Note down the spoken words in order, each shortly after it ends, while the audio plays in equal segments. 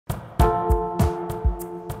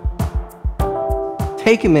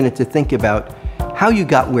Take a minute to think about how you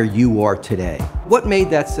got where you are today. What made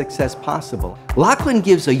that success possible? Loughlin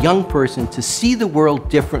gives a young person to see the world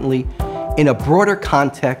differently in a broader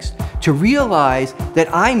context, to realize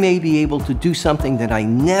that I may be able to do something that I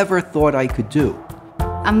never thought I could do.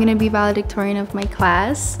 I'm gonna be valedictorian of my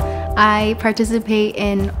class. I participate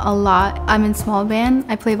in a lot. I'm in small band,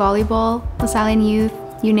 I play volleyball, Italian youth,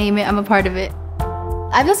 you name it, I'm a part of it.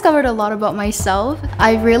 I've discovered a lot about myself.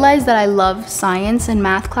 I realized that I love science and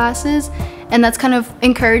math classes, and that's kind of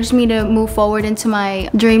encouraged me to move forward into my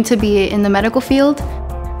dream to be in the medical field.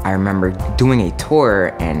 I remember doing a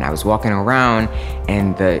tour and I was walking around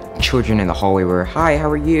and the children in the hallway were, "Hi, how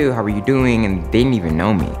are you? How are you doing?" And they didn't even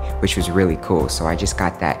know me, which was really cool. So I just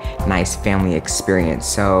got that nice family experience.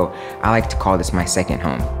 So I like to call this my second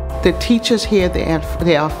home. The teachers here,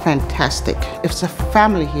 they are fantastic. It's a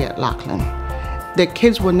family here at Loughlin. The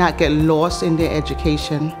kids will not get lost in their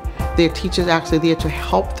education. Their teachers are actually there to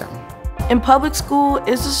help them. In public school,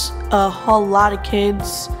 it's just a whole lot of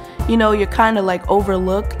kids. You know, you're kind of like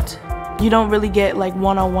overlooked. You don't really get like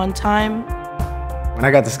one-on-one time. When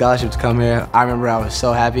I got the scholarship to come here, I remember I was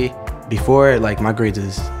so happy. Before, like, my grades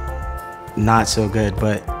was not so good,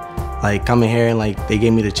 but like coming here and like they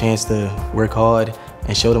gave me the chance to work hard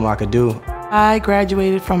and show them what I could do. I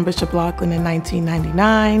graduated from Bishop Loughlin in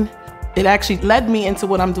 1999. It actually led me into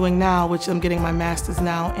what I'm doing now, which I'm getting my master's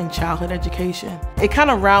now in childhood education. It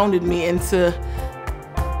kind of rounded me into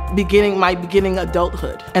beginning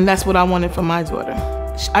adulthood, and that's what I wanted for my daughter.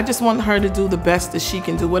 I just want her to do the best that she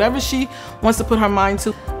can do. Whatever she wants to put her mind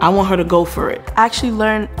to, I want her to go for it. I actually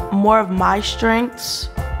learned more of my strengths.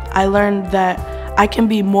 I learned that I can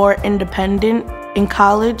be more independent in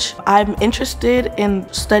college. I'm interested in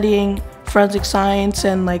studying forensic science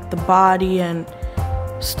and like the body and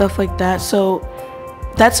stuff like that. So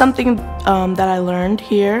that's something that I learned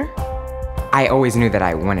here. I always knew that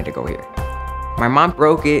I wanted to go here. My mom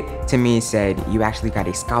broke it to me, said, "You actually got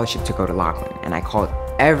a scholarship to go to Loughlin." And I called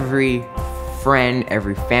every friend,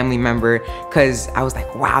 every family member, because I was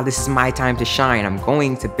like, wow, this is my time to shine. I'm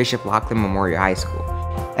going to Bishop Loughlin Memorial High School.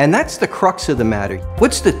 And that's the crux of the matter.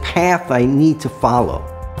 What's the path I need to follow?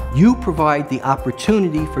 You provide the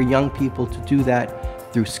opportunity for young people to do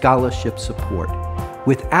that through scholarship support.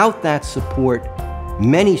 Without that support,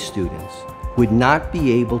 many students would not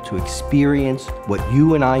be able to experience what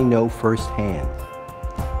you and I know firsthand.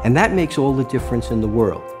 And that makes all the difference in the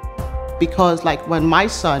world. Because like when my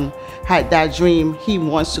son had that dream, he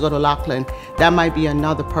wants to go to Loughlin, that might be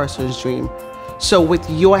another person's dream. So with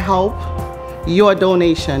your help, your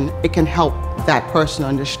donation, it can help that person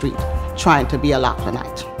on the street trying to be a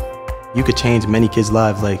Loughlinite. You could change many kids'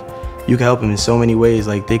 lives. Like, you could help them in so many ways.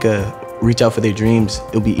 Like, they could reach out for their dreams.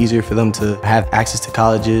 It'll be easier for them to have access to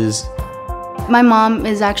colleges. My mom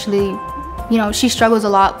is actually, you know, she struggles a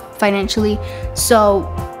lot financially. So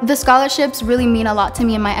the scholarships really mean a lot to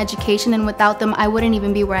me in my education, and without them, I wouldn't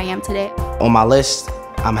even be where I am today. On my list,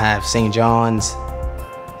 I'm gonna have St. John's,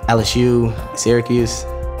 LSU, Syracuse.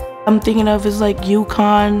 I'm thinking of is like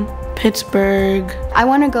UConn, Pittsburgh. I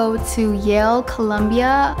want to go to Yale,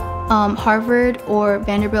 Columbia, Harvard, or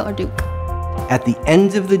Vanderbilt or Duke. At the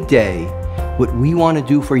end of the day, what we want to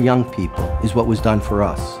do for young people is what was done for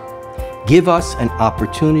us. Give us an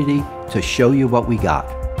opportunity to show you what we got.